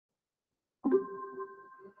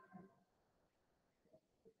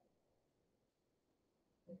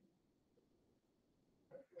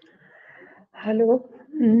Hello.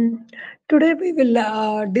 Mm. Today we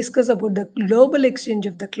will discuss about the global exchange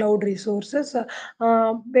of the cloud resources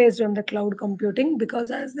based on the cloud computing,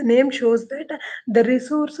 because as the name shows that the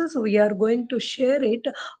resources we are going to share it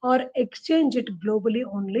or exchange it globally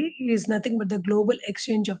only is nothing but the global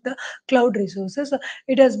exchange of the cloud resources.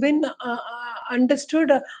 It has been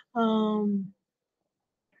understood um,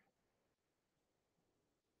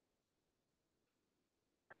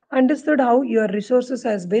 understood how your resources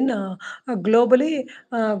has been globally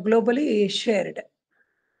shared.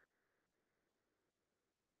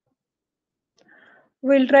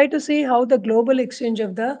 We'll try to see how the global exchange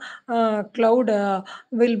of the cloud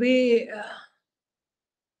will be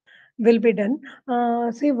done.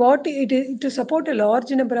 See what it is to support a large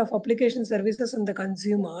number of application services and the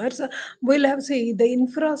consumers. We'll have see the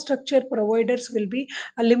infrastructure providers will be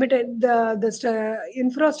limited.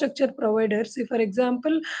 Infrastructure providers, if for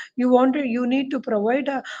example you need to provide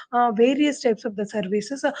various types of the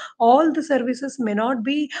services. All the services may not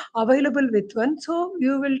be available with one, so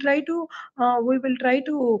you will try to we will try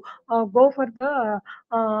to go for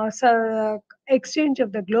the exchange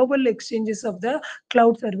of the global exchanges of the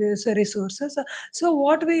cloud service resources. So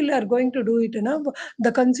what we are going to do it now,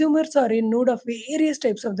 the consumers are in need of various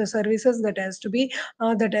types of the services that has to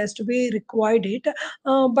be required it,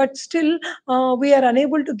 but still we are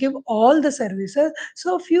unable to give all the services.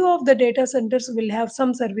 So few of the data centers will have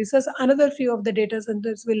some services, another few of the data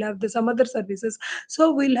centers will have some other services.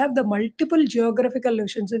 So we'll have the multiple geographical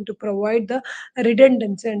locations and to provide the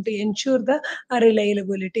redundancy and to ensure the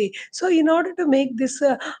reliability. So in order to make this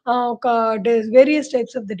there's various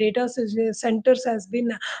types of the data centers has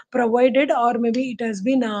been provided, or maybe it has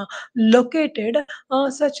been located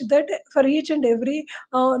such that for each and every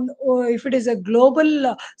if it is a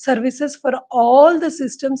global services for all the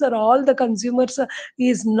systems or all the consumers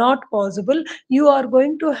is not possible. You are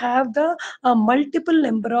going to have the multiple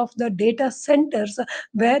number of the data centers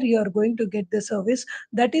where you are going to get the service.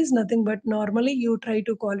 That is nothing but normally you try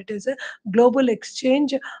to call it as a global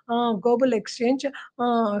exchange, global exchange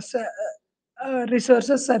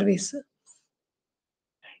resources service.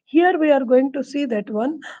 Here we are going to see that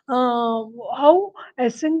one, how a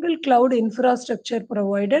single cloud infrastructure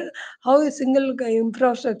provided, how a single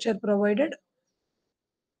infrastructure provider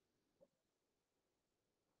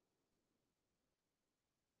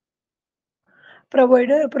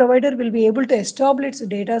will be able to establish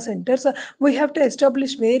data centers. We have to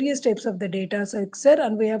establish various types of the data sets,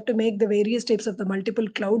 and we have to make the various types of the multiple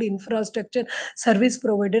cloud infrastructure service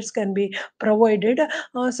providers can be provided,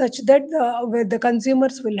 such that where the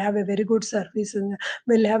consumers will have a very good service and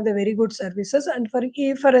will have the very good services. And for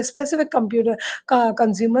a specific computer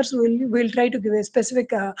consumers will try to give a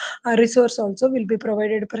specific resource also will be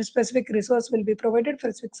provided. For a specific resource will be provided, for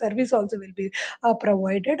a specific service also will be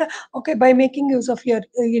provided. Okay, by making use of your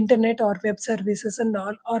internet or web services and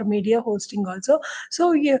all, or media hosting also.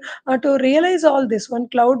 So yeah, to realize all this, one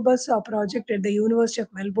cloud bus project at the University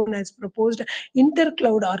of Melbourne has proposed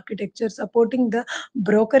inter-cloud architecture supporting the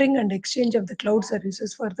brokering and exchange of the cloud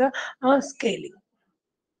services for the scaling.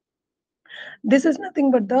 This is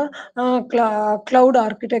nothing but the cloud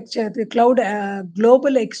architecture, the cloud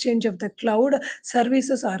global exchange of the cloud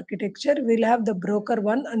services architecture. We'll have the broker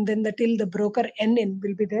one, and then the till the broker n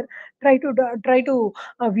will be there. Try to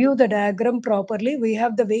view the diagram properly. We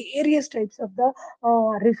have the various types of the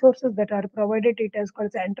resources that are provided. It is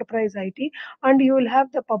called the enterprise IT, and you will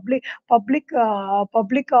have the public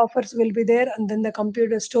offers will be there, and then the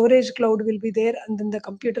computer storage cloud will be there, and then the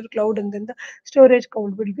computer cloud, and then the storage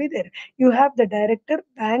cloud will be there. You have the director,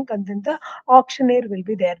 bank, and then the auctioneer will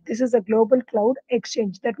be there. This is a global cloud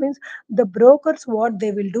exchange. That means the brokers, what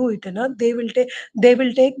they will do it, they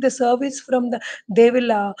will take the service from the they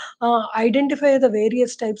will identify the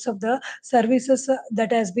various types of the services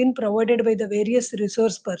that has been provided by the various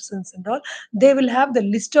resource persons and all. They will have the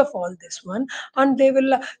list of all this one, and they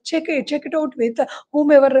will check it out with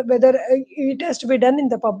whomever, whether it has to be done in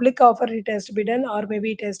the public offer, it has to be done, or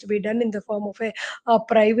maybe it has to be done in the form of a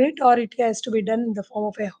private, or it has to be done in the form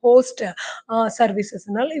of a host services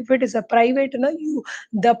and all. If it is a private,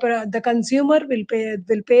 the consumer will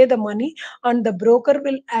pay the money, and the broker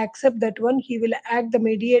will accept that one. He will act the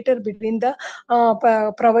mediator between the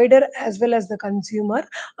provider as well as the consumer,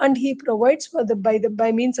 and he provides for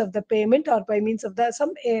by means of the payment, or by means of the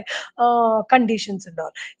some conditions and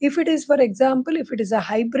all. If it is, for example, if it is a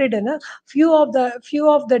hybrid, few of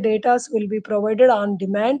the datas will be provided on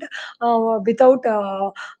demand, without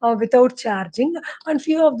charging, and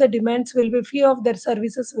few of the demands will be, few of their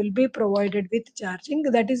services will be provided with charging.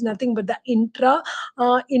 That is nothing but the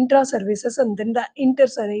intra services, and then the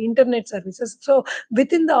internet services. So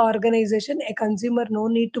within the organization, a consumer no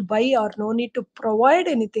need to buy or no need to provide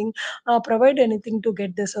anything to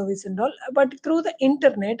get the service and all, but through the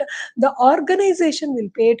internet the organization will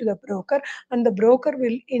pay to the broker, and the broker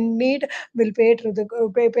will in need will pay to the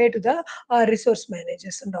pay to the resource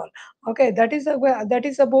managers and all. Okay, that is that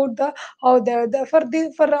is about the how the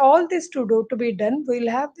for all this to do to be done, we'll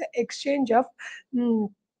have the exchange of mm,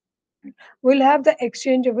 we'll have the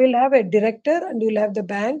exchange, we'll have a director, and you'll have the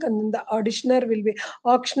bank, and then the auctioneer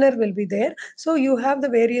will be there. So you have the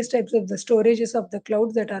various types of the storages of the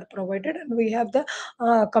cloud that are provided, and we have the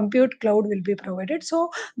compute cloud will be provided. So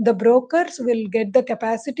the brokers will get the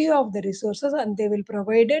capacity of the resources, and they will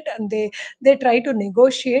provide it, and they try to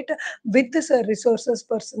negotiate with the resources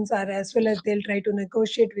persons, or as well as they'll try to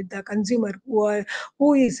negotiate with the consumer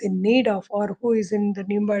who is in need of, or who is in the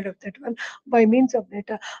need of that one, by means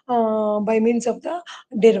of the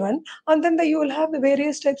Dirwan. And then you will have the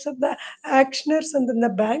various types of the actioners, and then the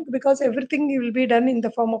bank, because everything will be done in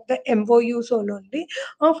the form of the MOUs only.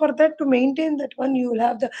 For that, to maintain that one, you will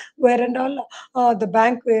have the where and all the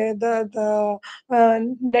bank where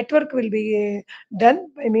network will be done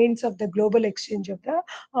by means of the global exchange of the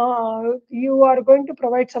you are going to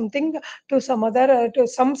provide something to some other to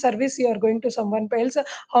some service, you are going to someone else.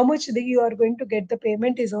 How much you are going to get the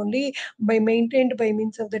payment is only by maintained by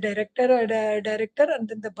means of the director, and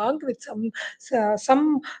then the bank with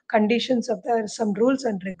some conditions of the some rules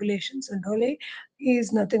and regulations, and only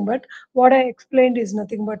is nothing but what I explained is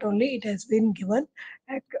nothing but only it has been given.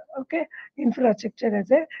 Okay, infrastructure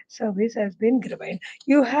as a service has been given.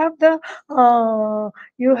 You have the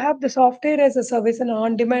software as a service and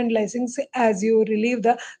on-demand license as you relieve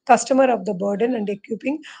the customer of the burden and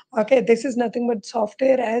equipping. Okay, this is nothing but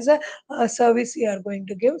software as a service you are going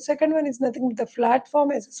to give. Second one is nothing but the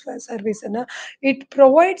platform as a service, and it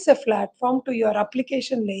provides a platform to your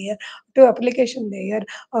application layer.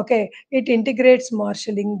 Okay, it integrates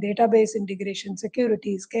marshalling, database integration,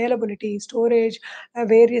 security, scalability, storage,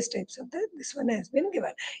 various types of that. This one has been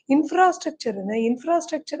given. Infrastructure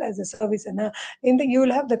as a service, and in the you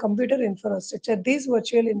will have the computer infrastructure. These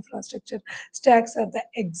virtual infrastructure stacks are the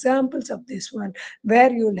examples of this one,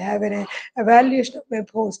 where you will have an evaluation of web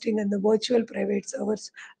hosting, and the virtual private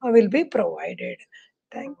servers will be provided.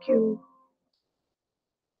 Thank you.